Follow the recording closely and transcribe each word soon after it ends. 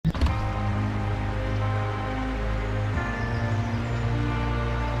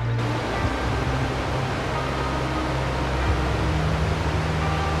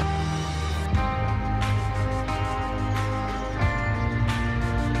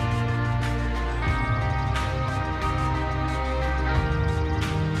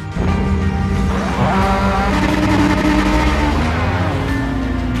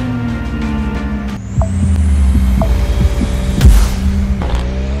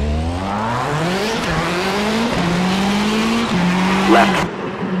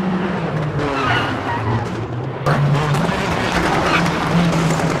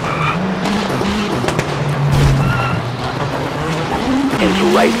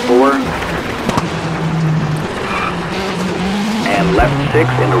4. And left 6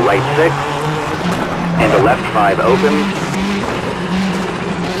 into right 6. Into left 5 opens.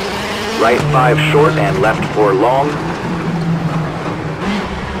 Right 5 short and left 4 long.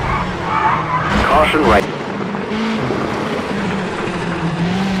 Caution right.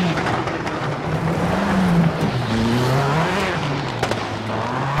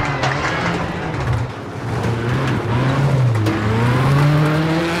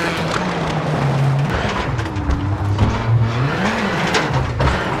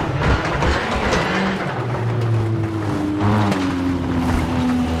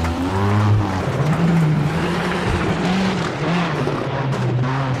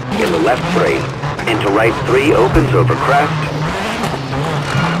 In the left 3. Into right 3 opens over crest.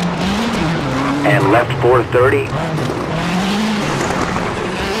 And left 430.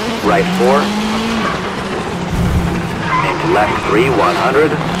 Right 4. Into left 3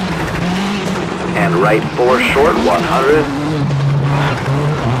 100. And right 4 short 100.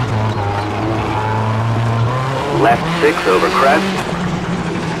 Left 6 over crest.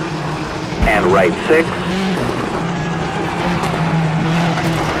 And right 6.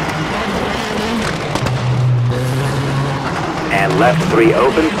 And left 3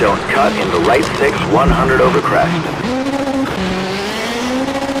 opens, don't cut, into right 6, 100 over crest.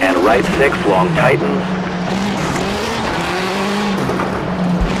 And right 6, long tightens.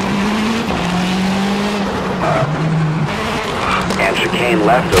 And chicane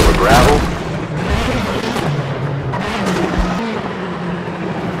left over gravel.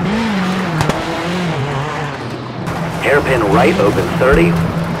 Hairpin right, open 30.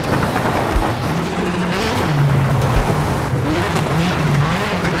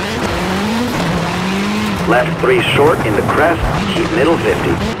 Left 3 short into crest, keep middle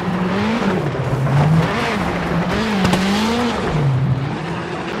 50.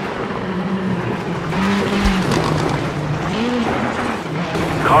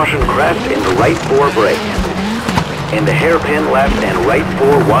 Caution crest into right 4 brake. Into hairpin left and right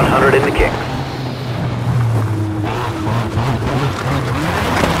 4 100 into kicks.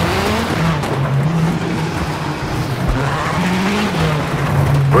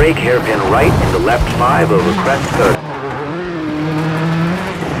 Brake hairpin right into left 5 over crest 30.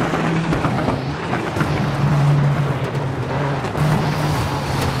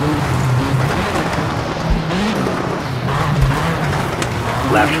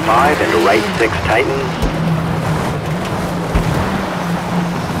 Left 5 into right 6 tightens.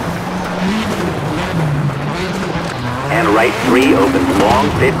 And right 3 opens long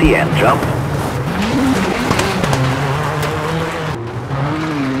 50 and jump.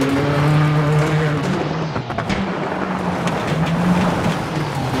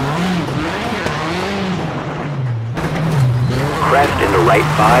 Crest into right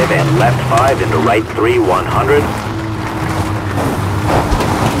 5 and left 5 into right 3 100.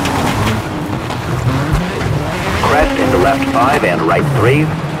 Crest into left 5 and right 3.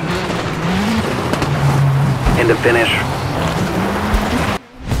 Into finish